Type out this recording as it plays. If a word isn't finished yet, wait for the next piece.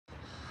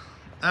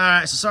All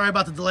right, so sorry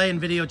about the delay in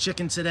video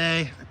chicken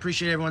today. I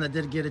appreciate everyone that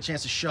did get a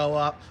chance to show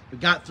up. We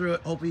got through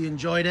it. Hope you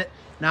enjoyed it.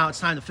 Now it's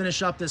time to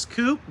finish up this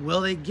coop.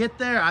 Will they get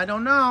there? I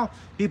don't know.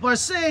 People are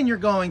saying you're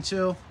going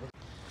to.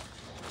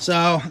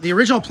 So the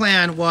original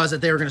plan was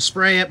that they were going to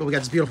spray it, but we got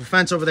this beautiful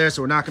fence over there,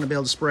 so we're not going to be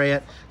able to spray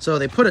it. So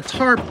they put a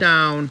tarp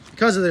down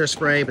because of their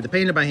spray, but they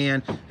painted by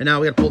hand, and now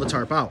we got to pull the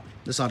tarp out.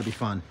 This ought to be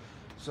fun.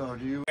 So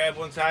do you grab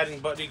one side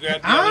and Buddy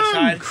grab the other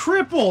side? I'm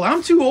crippled.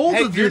 I'm too old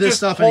to do this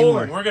stuff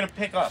anymore. We're going to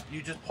pick up.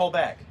 You just pull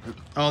back.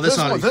 Oh, this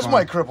ought to be this fun.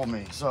 might cripple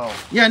me, so.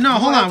 Yeah, no,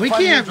 hold on. We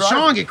can't have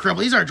Sean get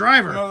crippled. He's our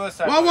driver. No,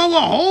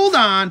 Whoa, hold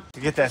on. To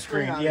get that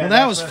screen. Yeah, Well,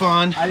 that was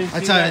fun. I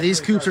tell you, these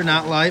coops are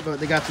not light, but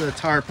they got the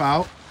tarp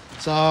out.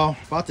 So,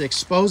 about to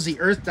expose the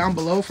earth down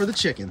below for the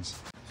chickens.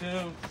 2,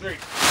 3.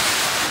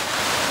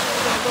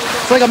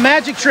 It's like a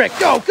magic trick.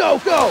 Go, go,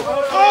 go.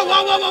 Oh,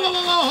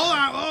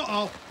 whoa.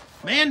 Hold on.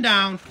 Man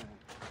down.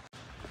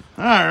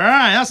 All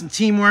right, that's some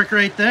teamwork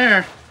right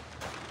there.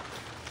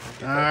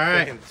 All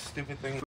right. Stupid thing.